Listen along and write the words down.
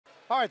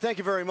All right, thank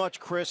you very much,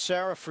 Chris.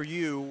 Sarah, for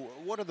you,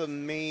 what are the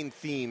main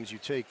themes you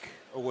take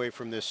away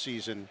from this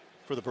season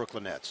for the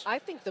Brooklyn Nets? I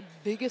think the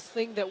biggest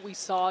thing that we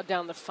saw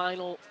down the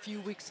final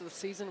few weeks of the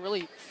season,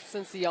 really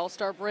since the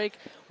All-Star break,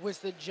 was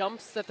the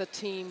jumps that the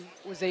team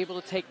was able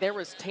to take. There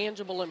was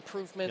tangible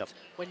improvement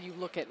when you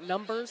look at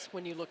numbers,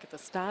 when you look at the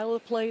style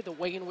of play, the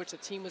way in which the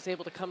team was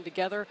able to come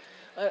together.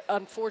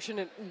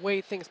 Unfortunate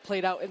way things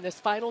played out in this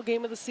final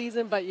game of the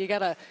season, but you got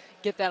to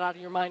get that out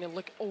of your mind and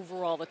look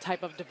overall the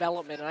type of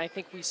development. And I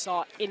think we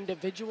saw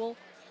individual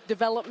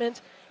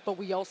development, but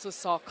we also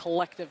saw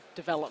collective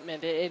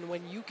development. And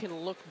when you can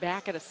look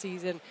back at a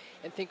season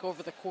and think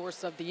over the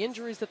course of the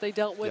injuries that they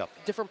dealt with,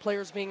 different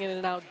players being in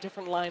and out,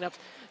 different lineups,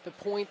 the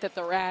point that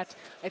they're at,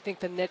 I think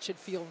the Nets should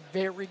feel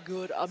very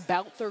good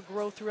about their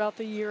growth throughout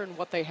the year and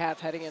what they have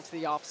heading into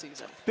the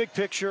offseason. Big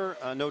picture,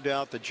 no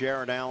doubt that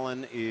Jarrett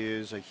Allen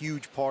is a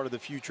huge part of the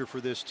future for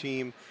this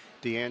team.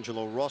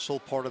 D'Angelo Russell,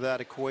 part of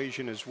that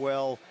equation as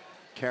well.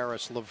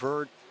 Karis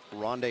LeVert,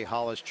 Rondae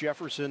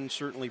Hollis-Jefferson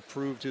certainly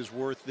proved his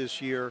worth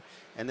this year.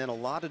 And then a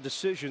lot of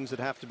decisions that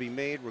have to be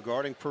made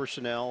regarding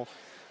personnel.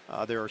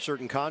 There are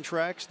certain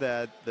contracts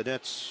that the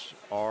Nets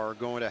are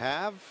going to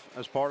have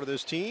as part of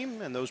this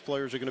team, and those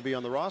players are going to be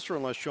on the roster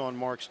unless Sean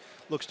Marks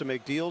looks to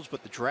make deals.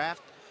 But the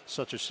draft,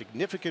 such a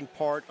significant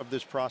part of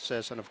this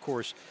process, and of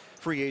course,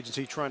 free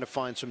agency, trying to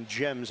find some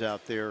gems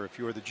out there if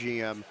you're the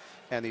GM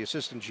and the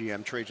assistant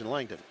GM, Trajan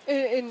Langdon.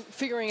 In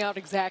figuring out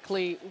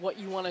exactly what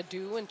you want to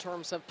do in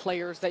terms of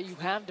players that you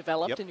have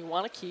developed and you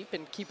want to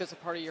keep as a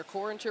part of your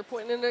core. And to your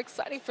point, and it's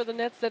exciting for the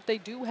Nets that they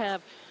do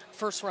have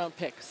first-round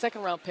picks,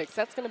 second-round picks.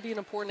 That's going to be an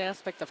important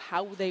aspect of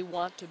how they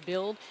want to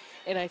build.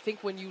 And I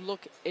think when you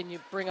look and you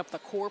bring up the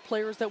core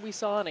players that we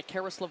saw, and a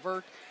Karis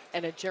LeVert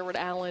and a Jarrett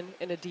Allen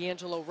and a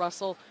D'Angelo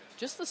Russell,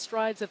 just the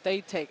strides that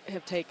they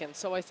have taken.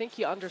 So I think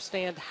you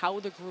understand how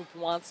the group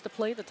wants to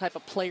play, the type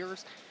of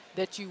players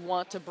that you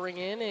want to bring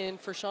in.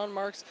 And for Sean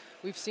Marks,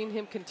 we've seen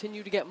him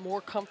continue to get more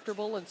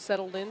comfortable and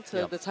settled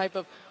into the type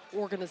of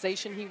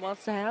organization he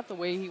wants to have, the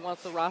way he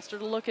wants the roster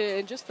to look,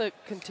 and just the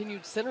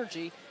continued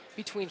synergy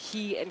between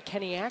he and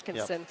Kenny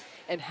Atkinson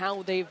and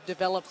how they've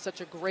developed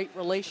such a great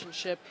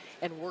relationship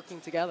and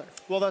working together.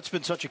 Well, that's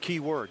been such a key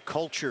word,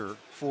 culture,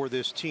 for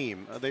this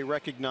team. They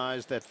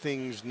recognize that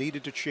things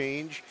needed to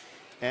change,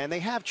 and they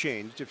have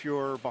changed. If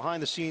you're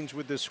behind the scenes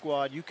with this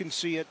squad, you can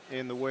see it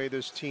in the way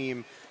this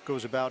team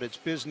goes about its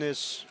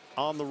business,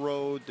 on the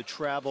road, the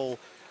travel,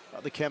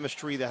 the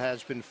chemistry that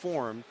has been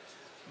formed.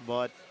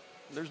 But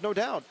there's no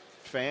doubt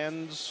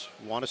fans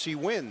want to see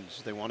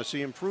wins. They want to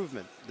see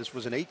improvement. This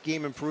was an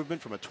 8-game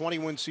improvement from a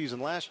 20-win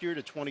season last year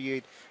to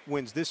 28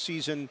 wins this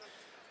season.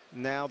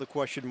 Now the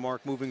question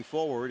mark moving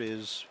forward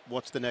is,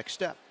 what's the next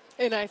step?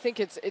 And I think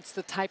it's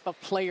the type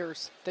of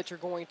players that you're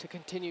going to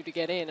continue to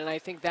get in. And I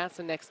think that's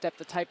the next step,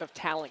 the type of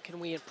talent. Can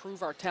we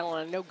improve our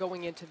talent? I know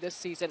going into this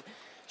season,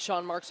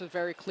 Sean Marks was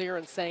very clear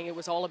in saying it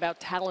was all about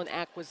talent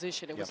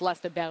acquisition. It was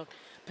less about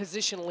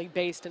positionally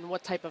based and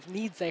what type of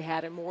needs they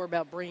had and more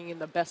about bringing in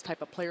the best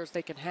type of players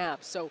they can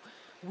have. So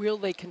will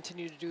they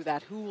continue to do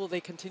that? Who will they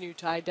continue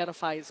to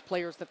identify as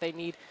players that they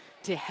need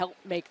to help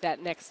make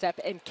that next step?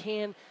 And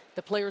can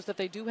the players that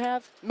they do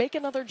have make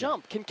another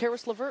jump? Can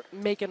Karis LeVert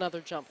make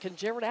another jump? Can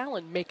Jarrett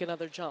Allen make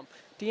another jump?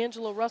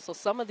 D'Angelo Russell,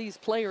 some of these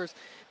players,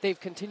 they've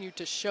continued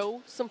to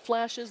show some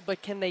flashes,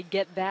 but can they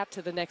get that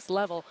to the next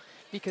level?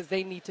 Because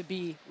they need to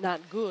be not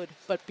good,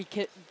 but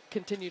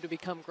continue to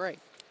become great.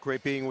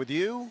 Great being with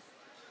you,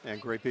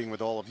 and great being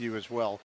with all of you as well.